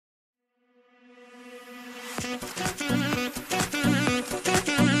Yo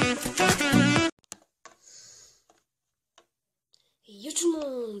tout le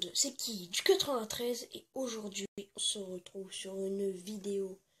monde, c'est qui du 93 et aujourd'hui on se retrouve sur une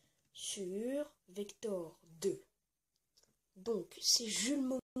vidéo sur Vector 2. Donc c'est Jules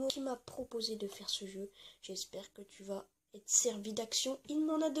Momo qui m'a proposé de faire ce jeu. J'espère que tu vas être servi d'action. Il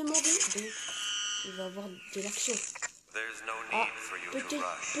m'en a demandé, donc il va avoir de l'action. Ah,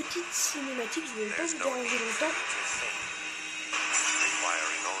 petite cinématique, je ne vais pas vous déranger longtemps.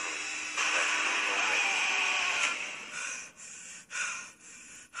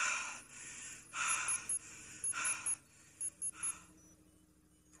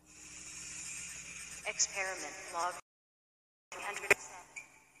 Experiment log 307.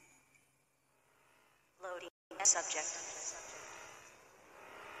 Loading subject.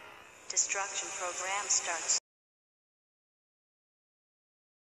 Destruction program starts.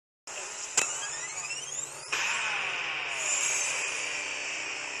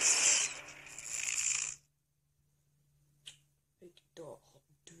 Vector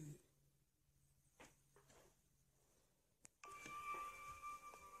 2.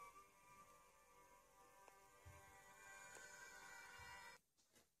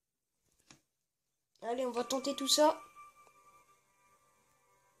 Allez, on va tenter tout ça.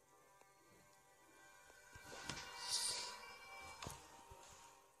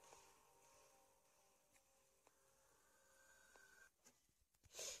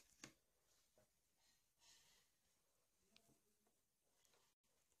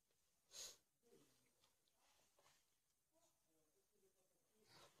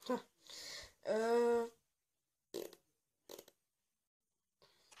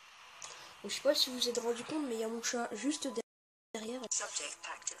 Je sais pas si vous vous êtes rendu compte, mais il y a mon chat juste derrière.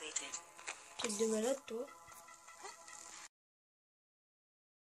 Truc de malade, toi.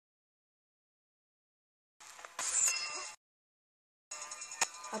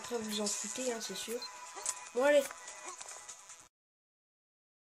 Après, vous en foutez, hein, c'est sûr. Bon, allez.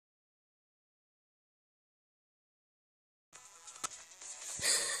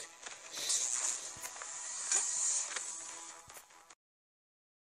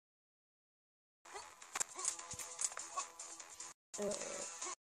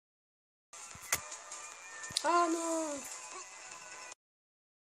 Ah non!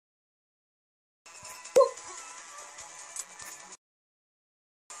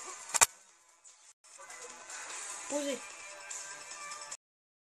 Posez.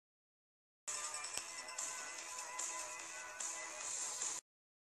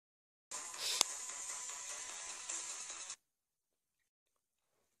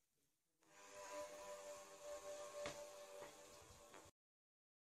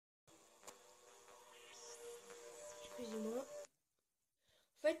 Excusez-moi.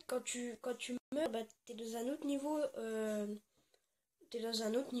 En fait, quand tu meurs, bah, t'es dans un autre niveau. T'es dans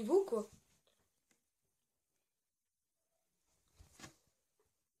un autre niveau, quoi.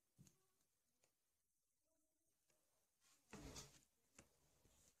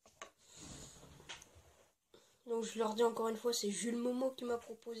 Donc je leur dis encore une fois, c'est Jules Momo qui m'a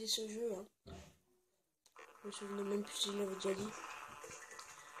proposé ce jeu. Hein. Je me souviens même plus si je l'avais déjà dit.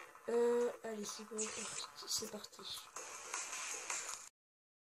 Allez, c'est parti.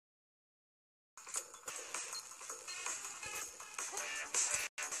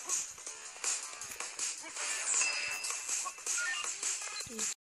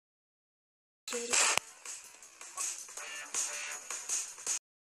 Nickel.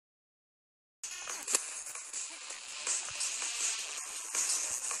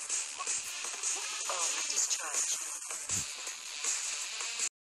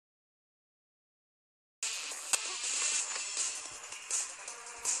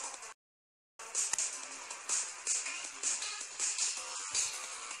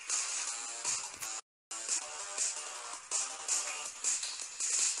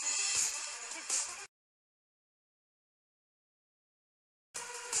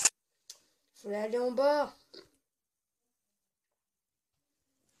 Faut aller en bas.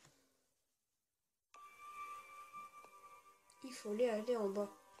 Il fallait aller en bas.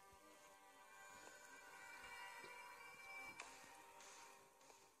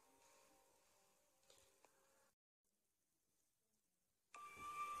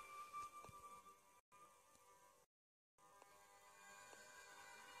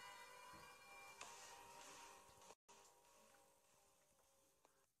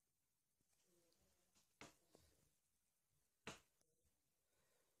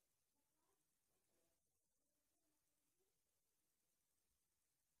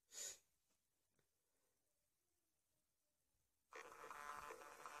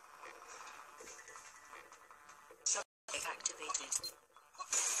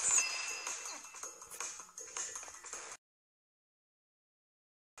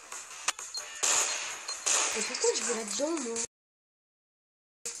 Et pourquoi je vais là-dedans, moi?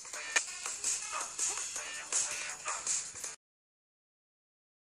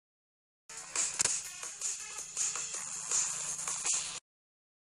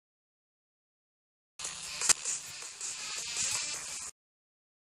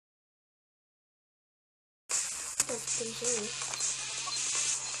 Comme ça, oui.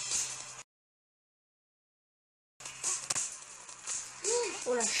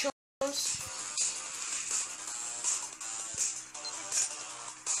 Oh la chance!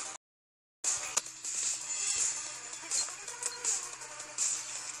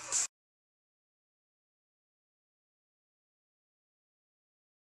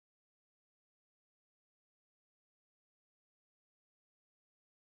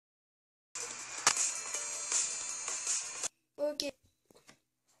 Ok.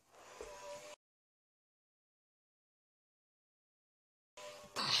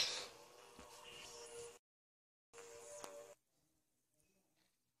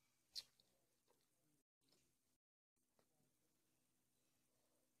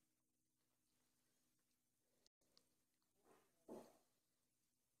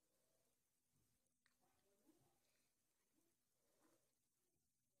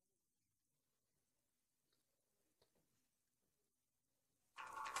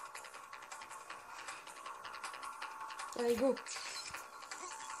 Allez, go!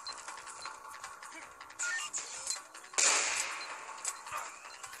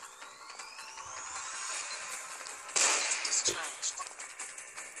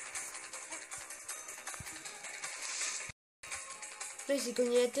 Là, il s'est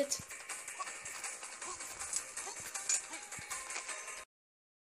cogné la tête.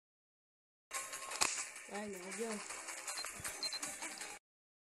 Ah, il me regarde.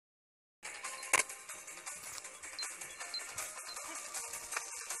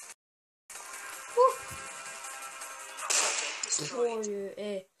 Oh,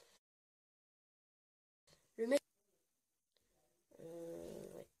 le mec.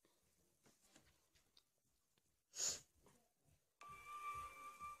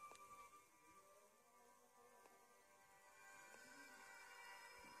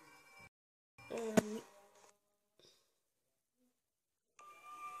 Ouais. Oui.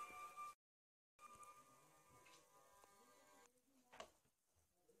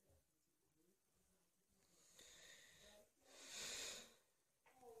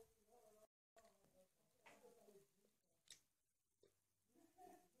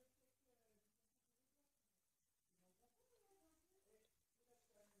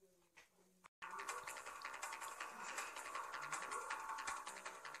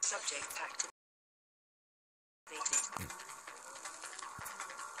 Subject activated.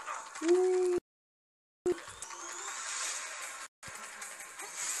 Ouh.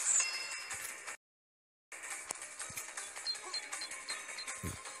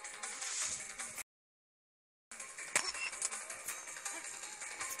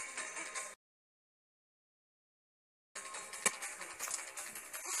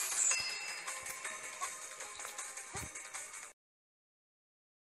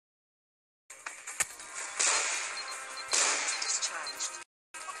 Discharged.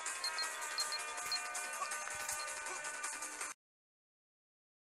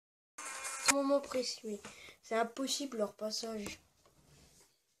 Un moment précis, mais c'est impossible leur passage.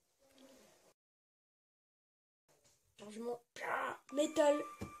 Changement. Métal.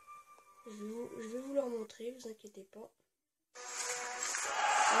 Je vais vous leur montrer, vous inquiétez pas.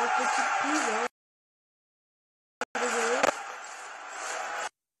 Un petit coup, hein. Désolé.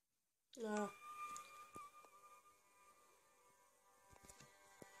 Voilà.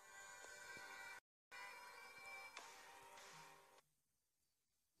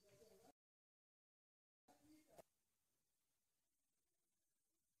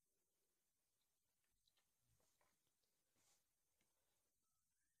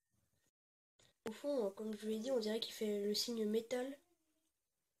 Au fond, comme je vous l'ai dit, on dirait qu'il fait le signe métal.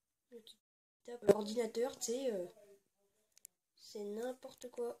 Qui tape l'ordinateur, tu sais. C'est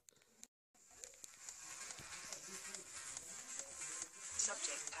n'importe quoi.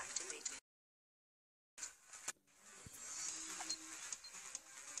 Subject activated.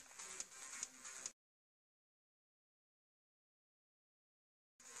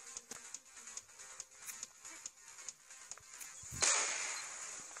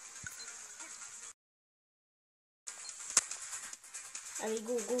 Allez,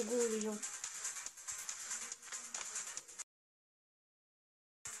 go, go, go, les gens.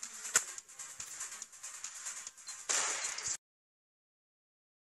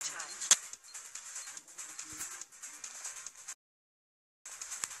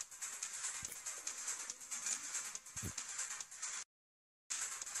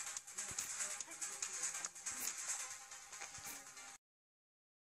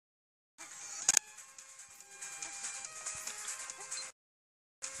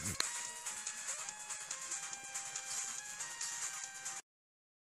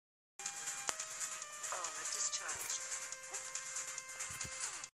 match.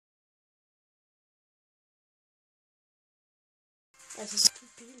 Ah, c'est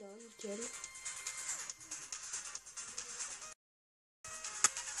stupide là, nickel.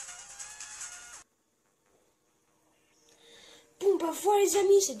 Bon bah voilà les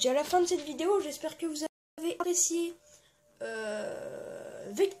amis, c'est déjà la fin de cette vidéo. J'espère que vous avez apprécié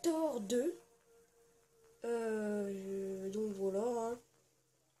Vector 2. Donc voilà.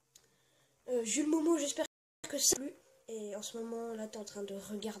 Hein. Jules Momo, j'espère que ça t'a plu. Et en ce moment là, t'es en train de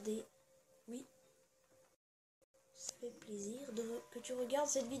regarder. Oui. Ça fait plaisir que tu regardes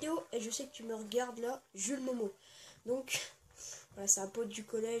cette vidéo. Et je sais que tu me regardes là, Jules Momo. Donc, voilà, c'est un pote du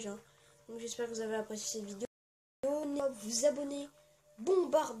collège. Hein. Donc j'espère que vous avez apprécié cette vidéo. Vous abonner,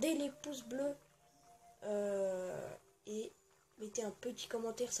 bombardez les pouces bleus. Et mettez un petit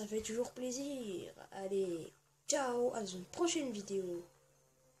commentaire, ça fait toujours plaisir. Allez, ciao, à une prochaine vidéo.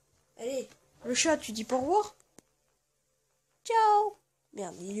 Allez, le chat, tu dis pas au revoir? Ciao.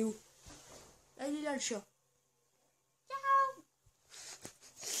 Merde, il est où? Ah, il est là le chat.